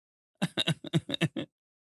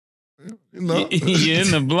You know, you're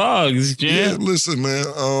in the blogs, Jim. Yeah, listen, man.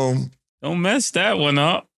 Don't mess that one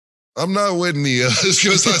up. I'm not with Nia. It's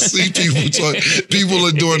because I see people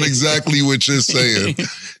are doing exactly what you're saying.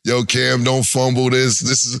 Yo, Cam, don't fumble this.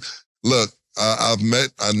 This is look. I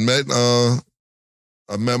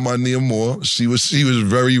met my Nia Moore. She was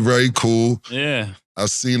very, very cool. Yeah. I've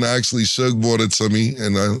seen her actually. Suge brought it to me,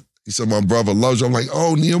 and he said my brother loves you. I'm like,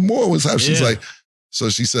 oh, Nia Moore, what's happening? She's like, so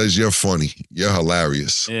she says, you're funny. You're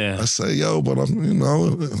hilarious. Yeah. I say, yo, but I'm,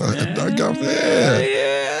 I got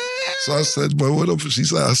yeah. So I said, but what up? She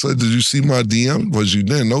said, I said, did you see my DM? Was you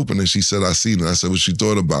didn't open it? She said, I seen it. I said, what you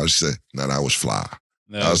thought about it? She said, nah, that was fly.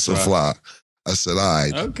 That was so fly. I said, all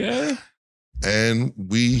right. Okay. And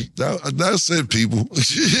that's it, people.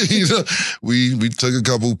 We took a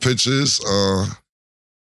couple pictures.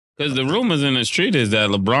 Because the rumors in the street is that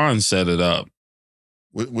LeBron set it up.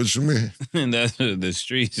 What you mean? And that's what the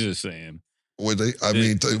streets are saying.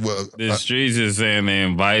 The streets are saying they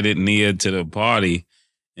invited Nia to the party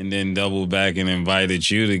and then doubled back and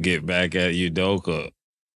invited you to get back at Udoka.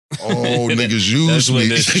 Oh, niggas use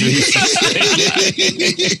me.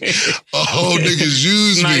 Oh, niggas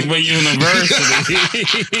use me. Sniper University.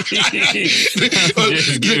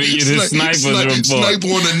 Just giving you the sniper's report. Sniper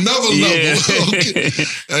on another level. Okay.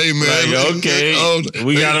 Hey, man. Like, okay,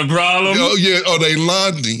 we got a problem? Oh, yeah. Oh, they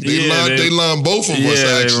lined me. They lined both of us,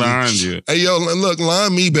 actually. They lined you. Hey, yo, look,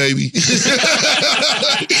 line me, baby.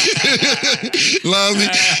 Line me.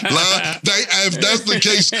 If that's the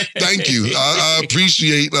case, thank you. I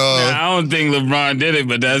appreciate I don't think LeBron did it,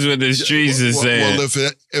 but that's what the streets are saying. Well,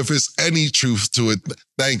 if it's any truth to it,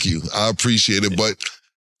 thank you. I appreciate it. But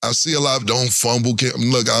I see a lot of don't fumble.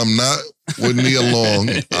 Look, I'm not with Nia Long.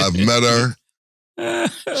 I've met her.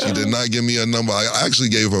 She did not give me a number. I actually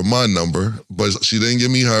gave her my number, but she didn't give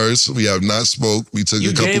me hers. We have not spoke. We took a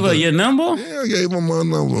couple. You gave her your number? Yeah, I gave her my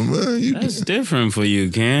number, man. That's different for you,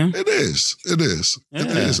 Cam. It is. It is. Yeah.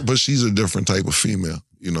 It is. But she's a different type of female,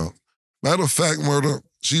 you know. Matter of fact, Murder,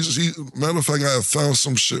 matter of fact, I have found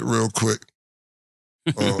some shit real quick.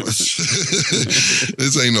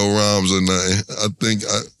 This ain't no rhymes or nothing. I think,